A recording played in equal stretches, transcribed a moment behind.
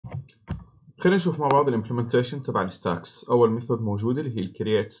خلينا نشوف مع بعض الامبلمنتيشن تبع الستاكس. اول ميثود موجوده اللي هي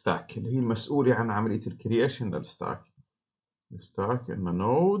الكرييت ستاك، اللي هي المسؤوله عن عمليه الكرييشن للستاك. الستاك عندنا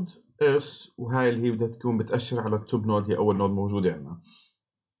نود اس، وهاي اللي هي بدها تكون بتاشر على التوب نود، هي اول نود موجوده عندنا.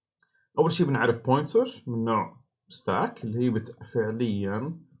 اول شيء بنعرف بوينتر من نوع ستاك اللي هي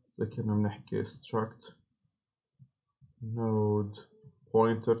فعليا زي كنا بنحكي struct node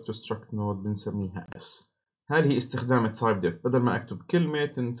pointer to struct node بنسميها s. هذه هي استخدام التايب ديف، بدل ما اكتب كلمه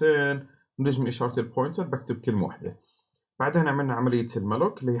تنتين ندمج اشاره البوينتر بكتب كلمه واحده. بعدين عملنا عمليه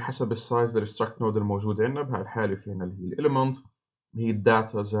الملوك اللي هي حسب السايز للستراكت نود الموجود عندنا. بهاي الحاله في عندنا اللي هي الاليمنت اللي هي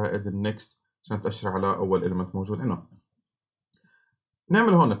الداتا زائد النكست عشان تاشر على اول اليمنت موجود عندنا.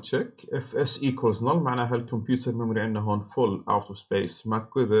 نعمل هون تشيك if s equals null، معناها الكمبيوتر ميموري عندنا هون full out of space، ما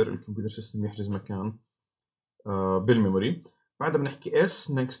قدر الكمبيوتر سيستم يحجز مكان بالميموري. بعدها بنحكي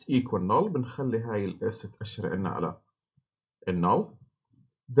s next equal null، بنخلي هاي ال s تأشر لنا على ال null.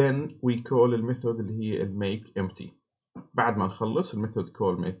 then we call الميثود اللي هي ال make empty. بعد ما نخلص الميثود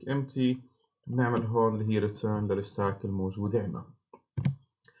call make empty بنعمل هون اللي هي return للستاك الموجودة عندنا.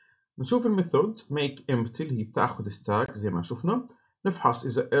 نشوف الميثود make empty اللي هي بتاخذ ستاك زي ما شفنا، نفحص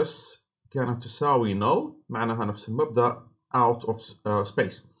إذا s كانت تساوي null معناها نفس المبدأ out of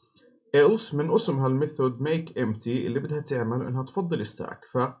space. else من اسمها الميثود make empty اللي بدها تعمل انها تفضي الستاك،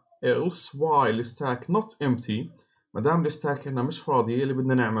 ف else while stack not empty، ما دام الستاك عندنا مش فاضية اللي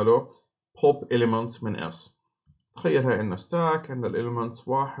بدنا نعمله pop element من s. تخيل هاي عندنا ستاك، عندنا الاليمنتس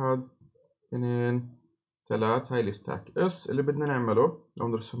 1 2 3، هاي الستاك s اللي بدنا نعمله لو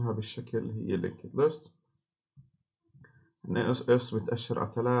نرسمها بالشكل اللي هي linked list. عندنا s بتأشر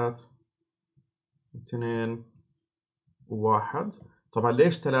على 3 2 و1. طبعا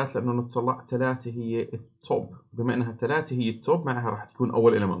ليش 3؟ لأنه نطلع 3 هي التوب، بما إنها 3 هي التوب معناها راح تكون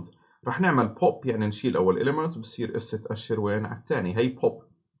أول إليمنت. راح نعمل بوب يعني نشيل أول إليمنت وبصير اس تأشر وين؟ على الثاني، هي بوب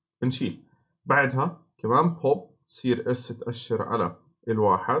بنشيل. بعدها كمان بوب تصير اس تأشر على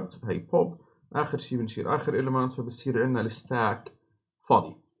الواحد، هي بوب. آخر شيء بنشيل آخر إليمنت فبصير عندنا الستاك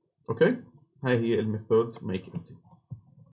فاضي. أوكي؟ هاي هي الميثود make empty.